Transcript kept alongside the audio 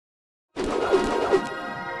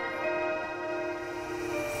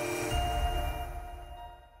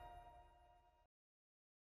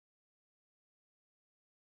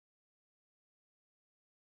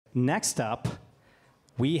Next up,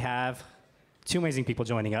 we have two amazing people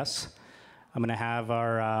joining us. I'm going to have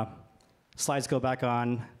our slides go back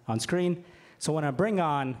on screen. So when I bring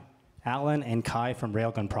on Alan and Kai from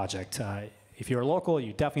Railgun Project. If you're a local,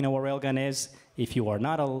 you definitely know what Railgun is. If you are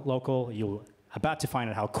not a local, you're about to find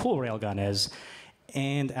out how cool Railgun is.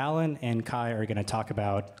 And Alan and Kai are going to talk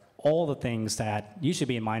about all the things that you should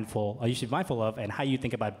be mindful of and how you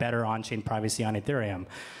think about better on-chain privacy on Ethereum.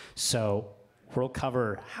 So we'll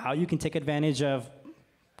cover how you can take advantage of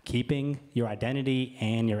keeping your identity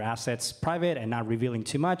and your assets private and not revealing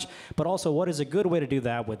too much, but also what is a good way to do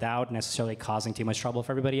that without necessarily causing too much trouble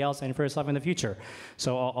for everybody else and for yourself in the future.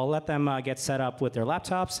 So I'll let them get set up with their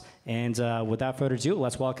laptops, and without further ado,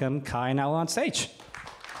 let's welcome Kai and Al on stage.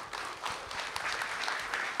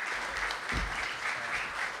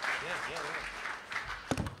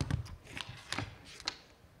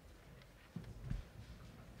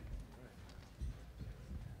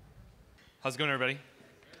 How's it going, everybody?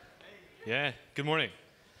 Yeah, good morning.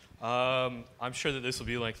 I'm sure that this will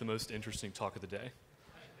be like the most interesting talk of the day.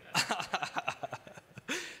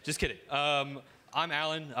 Just kidding. I'm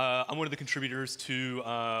Alan. I'm one of the contributors to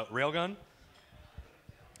Railgun.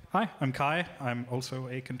 Hi, I'm Kai. I'm also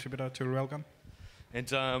a contributor to Railgun.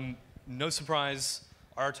 And no surprise,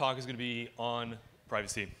 our talk is going to be on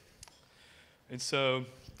privacy. And so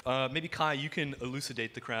maybe Kai, you can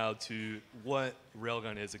elucidate the crowd to what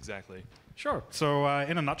Railgun is exactly. Sure. So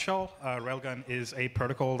in a nutshell, Railgun is a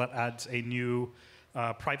protocol that adds a new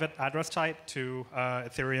private address type to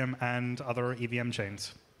Ethereum and other EVM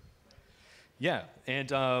chains. Yeah, and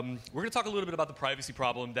we're going to talk a little bit about the privacy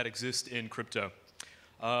problem that exists in crypto.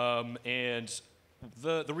 And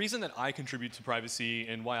the reason that I contribute to privacy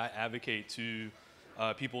and why I advocate to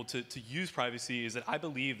people to use privacy is that I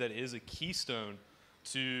believe that it is a keystone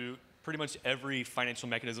to pretty much every financial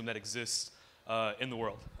mechanism that exists in the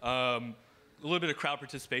world. A little bit of crowd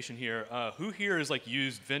participation here. Who here has like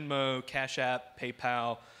used Venmo, Cash App,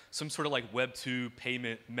 PayPal, some sort of like Web 2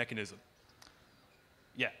 payment mechanism?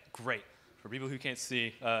 Yeah, great. For people who can't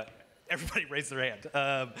see, everybody raise their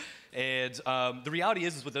hand. The reality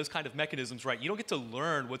is with those kind of mechanisms, right, you don't get to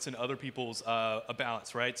learn what's in other people's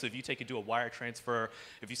balance, right? So if you take and do a wire transfer,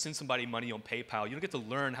 if you send somebody money on PayPal, you don't get to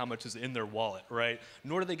learn how much is in their wallet, right?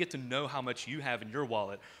 Nor do they get to know how much you have in your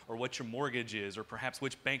wallet or what your mortgage is or perhaps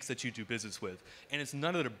which banks that you do business with. And it's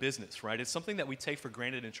none of their business, right? It's something that we take for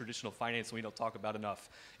granted in traditional finance and we don't talk about enough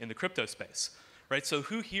in the crypto space. Right, so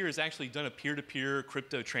who here has actually done a peer-to-peer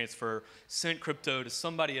crypto transfer, sent crypto to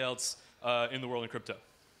somebody else in the world in crypto?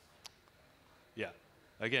 Yeah,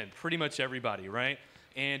 again, pretty much everybody, right?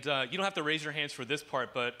 And you don't have to raise your hands for this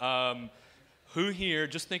part, but who here,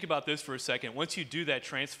 just think about this for a second. Once you do that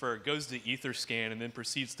transfer, it goes to Etherscan and then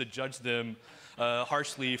proceeds to judge them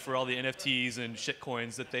harshly for all the NFTs and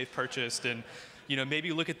shitcoins that they've purchased, and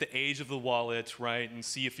maybe look at the age of the wallet, right, and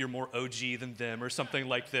see if you're more OG than them or something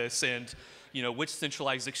like this, and which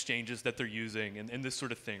centralized exchanges that they're using and this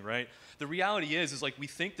sort of thing, right? The reality is like we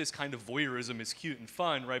think this kind of voyeurism is cute and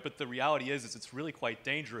fun, right? But the reality is it's really quite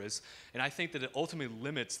dangerous, and I think that it ultimately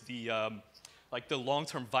limits the the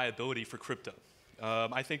long-term viability for crypto.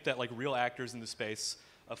 I think that like real actors in the space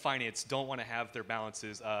of finance don't want to have their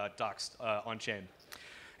balances doxed on-chain.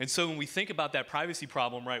 And so when we think about that privacy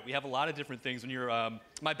problem, right, we have a lot of different things. When you're,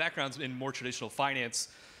 my background's in more traditional finance,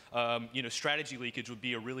 strategy leakage would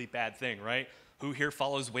be a really bad thing, right? Who here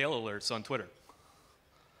follows whale alerts on Twitter?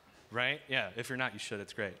 Right? Yeah, if you're not, you should.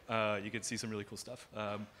 It's great. You can see some really cool stuff.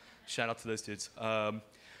 Shout out to those dudes.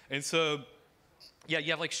 And so, yeah,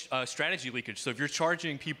 you have like strategy leakage. So if you're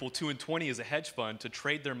charging people 2 and 20 as a hedge fund to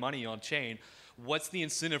trade their money on chain, what's the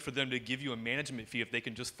incentive for them to give you a management fee if they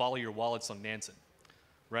can just follow your wallets on Nansen?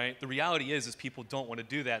 Right? The reality is people don't want to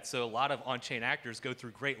do that. So a lot of on-chain actors go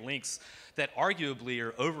through great lengths that arguably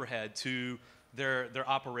are overhead to their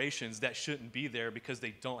operations that shouldn't be there because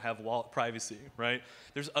they don't have wallet privacy, right?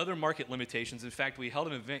 There's other market limitations. In fact, we held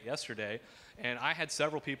an event yesterday, and I had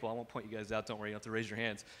several people, I won't point you guys out, don't worry, you don't have to raise your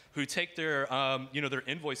hands, who take their, their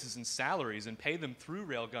invoices and salaries and pay them through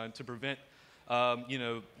Railgun to prevent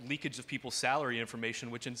leakage of people's salary information,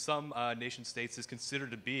 which in some nation states is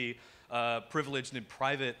considered to be privileged and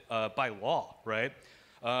private by law, right?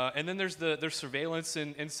 And then there's surveillance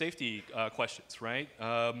and safety questions, right?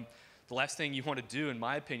 The last thing you want to do, in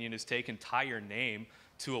my opinion, is take and tie your name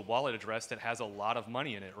to a wallet address that has a lot of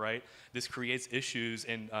money in it, right? This creates issues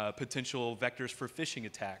and potential vectors for phishing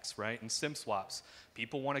attacks, right? And SIM swaps.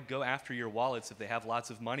 People want to go after your wallets if they have lots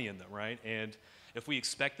of money in them, right? And if we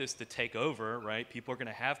expect this to take over, right, people are going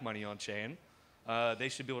to have money on chain. They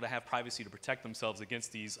should be able to have privacy to protect themselves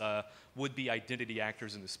against these would-be identity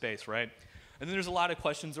actors in the space, right? And then there's a lot of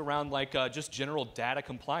questions around like just general data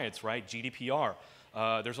compliance, right? GDPR.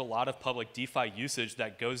 There's a lot of public DeFi usage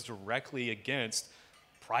that goes directly against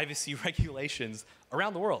privacy regulations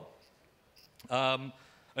around the world. And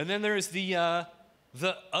then there's the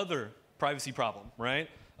other privacy problem, right?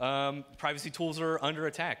 Privacy tools are under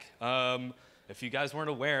attack. If you guys weren't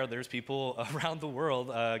aware, there's people around the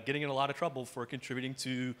world getting in a lot of trouble for contributing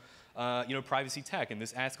to privacy tech. And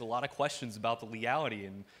this asks a lot of questions about the legality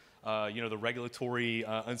and the regulatory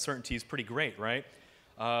uncertainty is pretty great, right?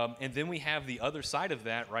 And then we have the other side of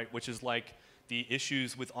that, right, which is like the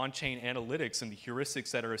issues with on-chain analytics and the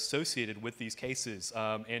heuristics that are associated with these cases,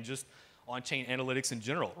 and just on-chain analytics in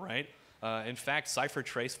general, right? In fact,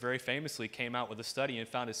 CipherTrace very famously came out with a study and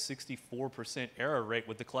found a 64% error rate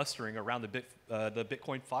with the clustering around the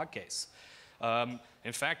Bitcoin fog case.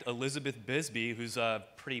 In fact, Elizabeth Bisbee, who's a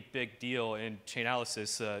pretty big deal in chain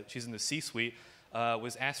analysis, she's in the C-suite,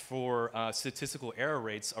 was asked for statistical error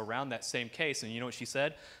rates around that same case, and you know what she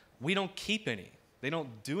said? We don't keep any. They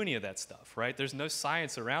don't do any of that stuff, right? There's no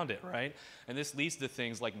science around it, right? And this leads to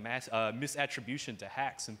things like misattribution to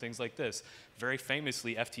hacks and things like this. Very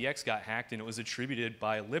famously, FTX got hacked, and it was attributed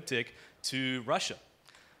by Elliptic to Russia.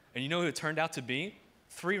 And you know who it turned out to be?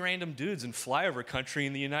 3 random dudes in flyover country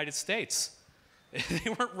in the United States. They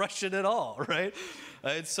weren't Russian at all, right?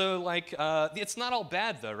 And so, like, it's not all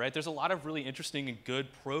bad, though, right? There's a lot of really interesting and good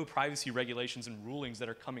pro-privacy regulations and rulings that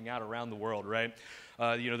are coming out around the world, right?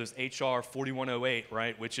 There's HR 4108,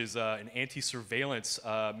 right, which is an anti-surveillance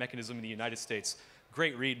mechanism in the United States.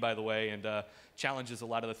 Great read, by the way, and challenges a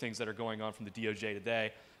lot of the things that are going on from the DOJ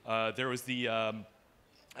today. There was the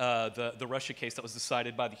Russia case that was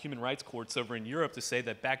decided by the human rights courts over in Europe to say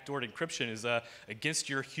that backdoor encryption is against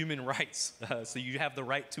your human rights. So you have the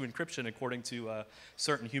right to encryption according to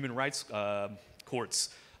certain human rights courts.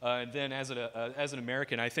 And then as an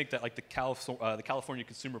American, I think that like the California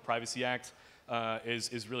Consumer Privacy Act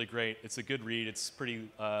is really great. It's a good read. It's pretty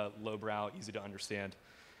lowbrow, easy to understand.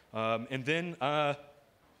 And then,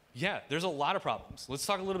 there's a lot of problems. Let's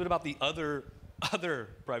talk a little bit about the other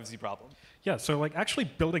privacy problem. Yeah, so like actually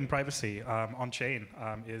building privacy on chain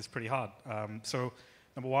is pretty hard. So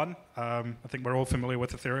number one, I think we're all familiar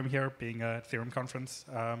with Ethereum here, being a Ethereum conference.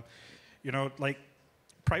 Like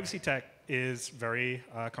privacy tech is very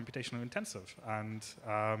computationally intensive, and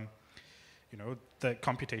the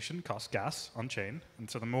computation costs gas on chain, and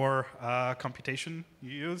so the more computation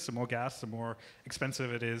you use, the more gas, the more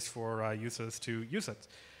expensive it is for users to use it.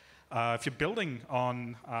 If you're building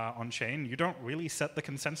on chain, you don't really set the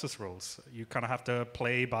consensus rules. You kind of have to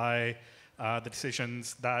play by the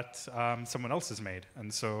decisions that someone else has made,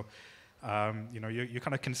 and so you're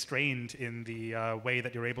kind of constrained in the way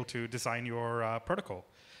that you're able to design your protocol.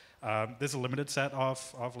 There's a limited set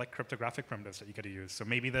of like cryptographic primitives that you get to use. So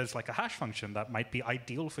maybe there's like a hash function that might be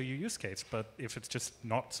ideal for your use case, but if it's just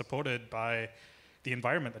not supported by the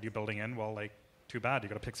environment that you're building in, well, like too bad. You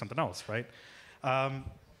got to pick something else, right? And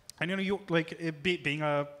being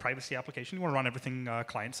a privacy application, you want to run everything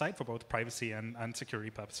client-side for both privacy and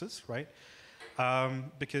security purposes, right?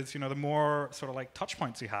 Because the more sort of like touch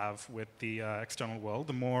points you have with the external world,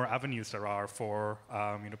 the more avenues there are for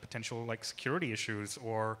potential like security issues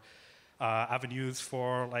or avenues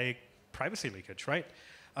for like privacy leakage, right?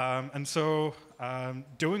 And so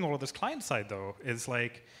doing all of this client-side though is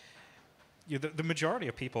like the majority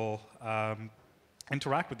of people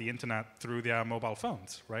interact with the internet through their mobile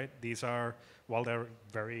phones, right? These are, while they're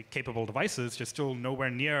very capable devices, they're still nowhere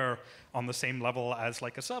near on the same level as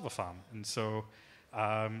like a server farm. And so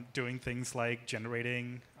doing things like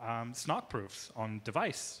generating snark proofs on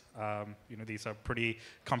device, these are pretty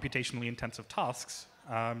computationally intensive tasks,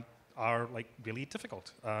 are like really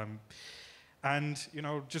difficult. And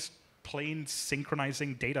just plain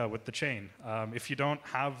synchronizing data with the chain. If you don't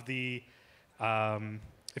have the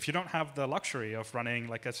luxury of running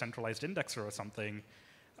like a centralized indexer or something,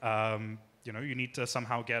 you need to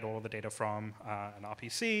somehow get all of the data from an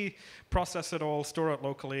RPC, process it all, store it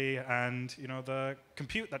locally, and the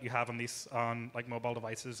compute that you have on like mobile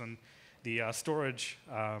devices and the storage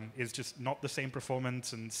is just not the same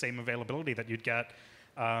performance and same availability that you'd get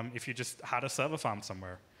if you just had a server farm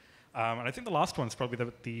somewhere. And I think the last one's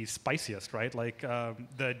probably the spiciest, right? Like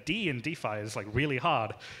the D in DeFi is like really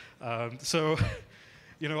hard. So.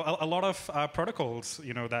 A lot of protocols,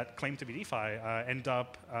 that claim to be DeFi end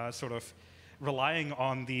up sort of relying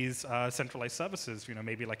on these centralized services,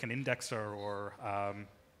 maybe like an indexer or,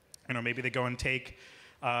 maybe they go and take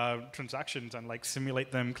transactions and like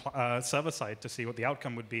simulate them server-side to see what the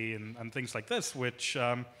outcome would be and things like this, which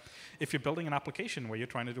if you're building an application where you're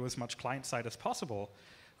trying to do as much client-side as possible,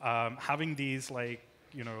 having these like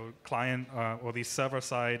client or these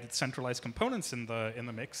server-side centralized components in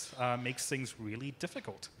the mix makes things really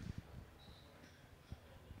difficult.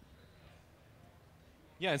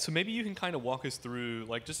 Yeah, and so maybe you can kind of walk us through,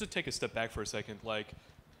 like, just to take a step back for a second, like,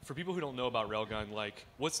 for people who don't know about Railgun, like,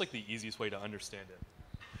 what's like the easiest way to understand it?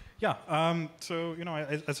 Yeah. So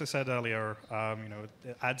as I said earlier,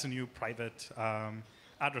 it adds a new private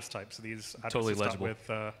address type. So these addresses Totally start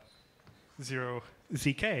legible. with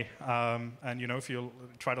 0ZK. And if you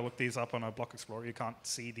try to look these up on a block explorer, you can't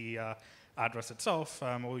see the address itself.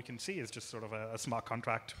 All you can see is just sort of a smart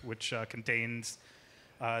contract which contains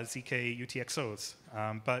ZK UTXOs.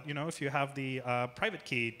 But if you have the private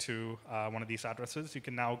key to one of these addresses, you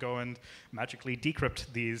can now go and magically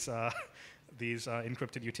decrypt these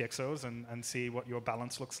encrypted UTXOs and see what your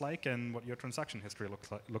balance looks like and what your transaction history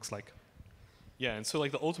looks like. Yeah, and so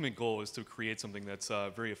like the ultimate goal is to create something that's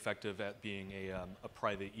very effective at being a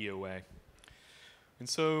private EOA. And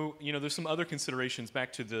so there's some other considerations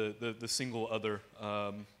back to the single other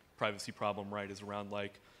privacy problem, right? Is around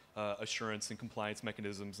like assurance and compliance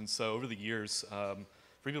mechanisms. And so over the years, for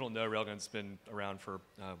people who don't know, Railgun's been around for,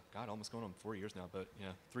 almost going on 4 years now, but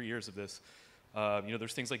 3 years of this.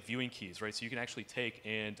 There's things like viewing keys, right? So you can actually take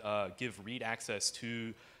and give read access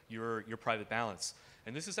to your private balance.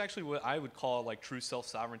 And this is actually what I would call like true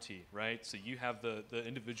self-sovereignty, right? So you have the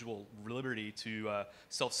individual liberty to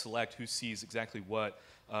self-select who sees exactly what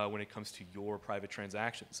when it comes to your private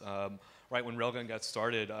transactions. Right when Railgun got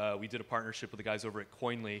started, we did a partnership with the guys over at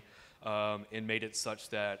Coinly and made it such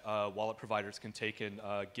that wallet providers can take and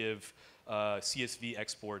give CSV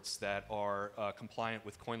exports that are compliant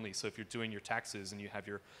with Coinly. So if you're doing your taxes and you have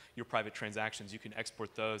your private transactions, you can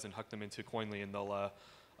export those and hook them into Coinly, and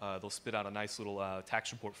they'll spit out a nice little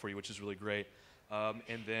tax report for you, which is really great.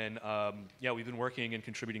 And then, we've been working and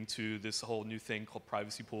contributing to this whole new thing called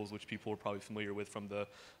privacy pools, which people are probably familiar with from the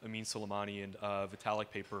Amin Soleimani and Vitalik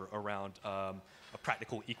paper around a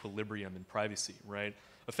practical equilibrium in privacy, right?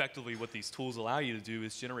 Effectively, what these tools allow you to do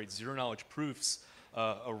is generate zero-knowledge proofs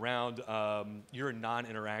around your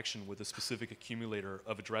non-interaction with a specific accumulator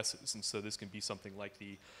of addresses. And so this can be something like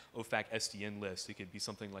the OFAC SDN list. It could be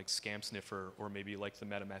something like Scam Sniffer, or maybe like the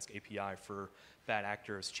MetaMask API for bad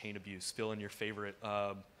actors, chain abuse. Fill in your favorite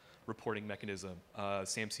reporting mechanism.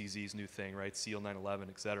 Sam CZ's new thing, right? Seal 911,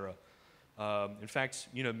 et cetera. In fact,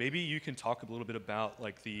 maybe you can talk a little bit about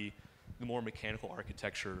like the more mechanical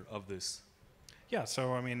architecture of this. Yeah,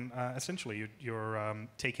 so I mean, essentially, you're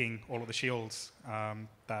taking all of the shields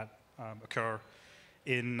that occur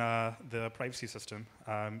in the privacy system.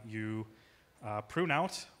 You prune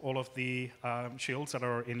out all of the shields that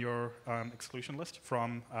are in your exclusion list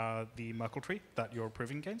from the Merkle tree that you're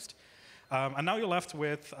proving against. And now you're left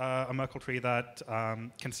with a Merkle tree that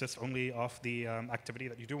consists only of the activity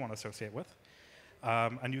that you do want to associate with.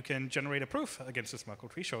 And you can generate a proof against this Merkle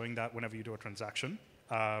tree showing that whenever you do a transaction,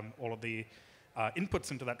 all of the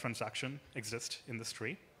inputs into that transaction exist in this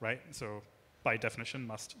tree, right? So by definition,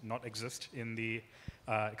 must not exist in the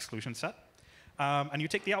exclusion set. And you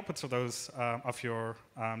take the outputs of those of your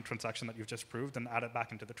transaction that you've just proved and add it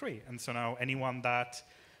back into the tree. And so now anyone that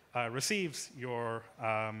receives your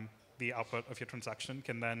the output of your transaction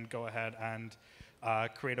can then go ahead and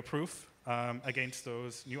create a proof against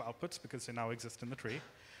those new outputs because they now exist in the tree.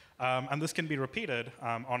 And this can be repeated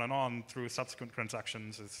on and on through subsequent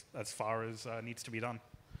transactions as far as needs to be done.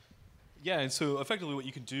 Yeah, and so effectively what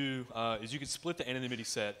you can do is you can split the anonymity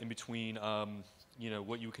set in between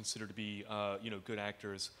what you would consider to be good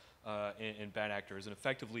actors and bad actors, and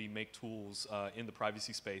effectively make tools in the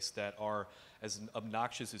privacy space that are as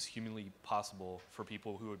obnoxious as humanly possible for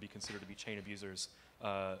people who would be considered to be chain abusers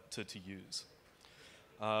to use.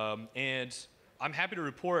 And I'm happy to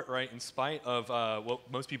report, right, in spite of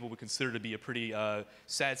what most people would consider to be a pretty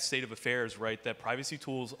sad state of affairs, right, that privacy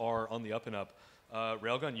tools are on the up and up.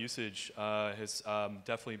 Railgun usage has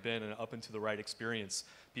definitely been an up and to the right experience.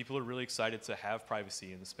 People are really excited to have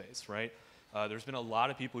privacy in the space, right? There's been a lot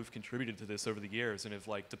of people who've contributed to this over the years and have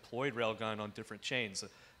like deployed Railgun on different chains.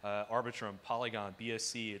 Arbitrum, Polygon,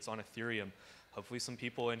 BSC, it's on Ethereum. Hopefully some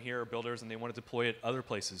people in here are builders and they want to deploy it other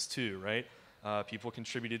places too, right? People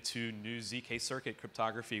contributed to new ZK circuit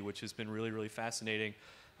cryptography, which has been really, really fascinating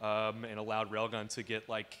and allowed Railgun to get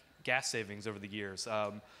like gas savings over the years.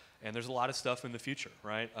 And there's a lot of stuff in the future,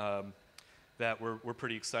 right, that we're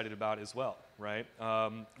pretty excited about as well, right?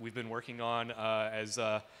 We've been working on, as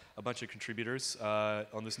a bunch of contributors,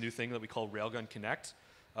 on this new thing that we call Railgun Connect.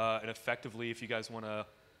 And effectively, if you guys want to,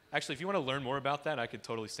 actually, if you want to learn more about that, I could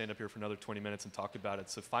totally stand up here for another 20 minutes and talk about it.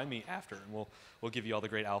 So find me after, and we'll give you all the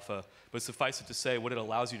great alpha. But suffice it to say, what it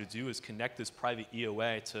allows you to do is connect this private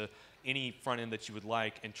EOA to any front end that you would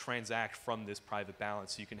like and transact from this private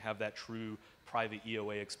balance. So you can have that true private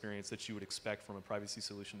EOA experience that you would expect from a privacy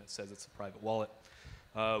solution that says it's a private wallet.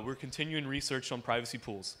 We're continuing research on privacy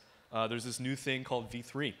pools. There's this new thing called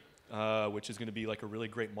V3, which is going to be like a really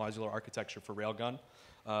great modular architecture for Railgun.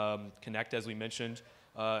 Connect, as we mentioned.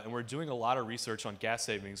 And we're doing a lot of research on gas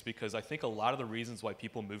savings because I think a lot of the reasons why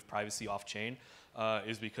people move privacy off-chain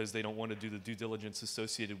is because they don't want to do the due diligence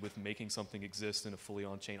associated with making something exist in a fully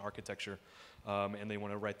on-chain architecture, and they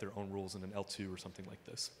want to write their own rules in an L2 or something like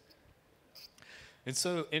this. And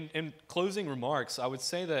so in closing remarks, I would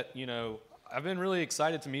say that, you know, I've been really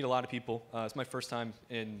excited to meet a lot of people. It's my first time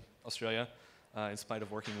in Australia, in spite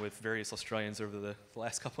of working with various Australians over the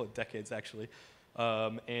last couple of decades, actually.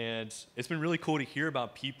 And it's been really cool to hear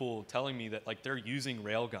about people telling me that like they're using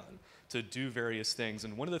Railgun to do various things.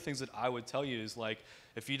 And one of the things that I would tell you is like,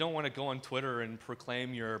 if you don't want to go on Twitter and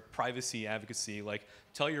proclaim your privacy advocacy, like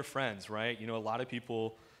tell your friends, right? You know, a lot of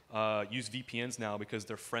people use VPNs now because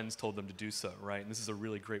their friends told them to do so, right? And this is a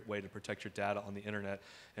really great way to protect your data on the internet.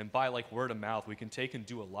 And by like word of mouth, we can take and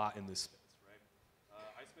do a lot in this space, right?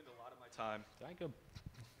 I spend a lot of my time, did I go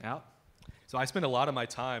out? So I spend a lot of my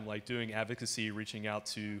time like doing advocacy, reaching out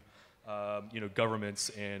to you know,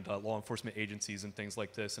 governments and law enforcement agencies and things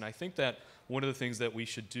like this. And I think that one of the things that we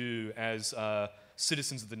should do as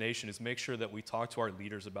citizens of the nation is make sure that we talk to our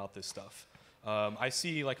leaders about this stuff. I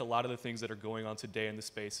see like a lot of the things that are going on today in the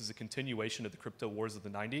space is a continuation of the crypto wars of the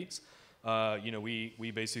 90s. You know,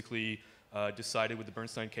 we basically decided with the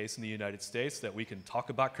Bernstein case in the United States that we can talk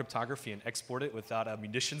about cryptography and export it without a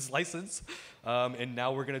munitions license. And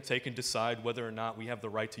now we're going to take and decide whether or not we have the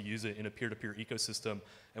right to use it in a peer-to-peer ecosystem.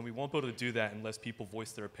 And we won't be able to do that unless people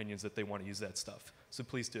voice their opinions that they want to use that stuff. So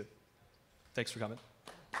please do. Thanks for coming.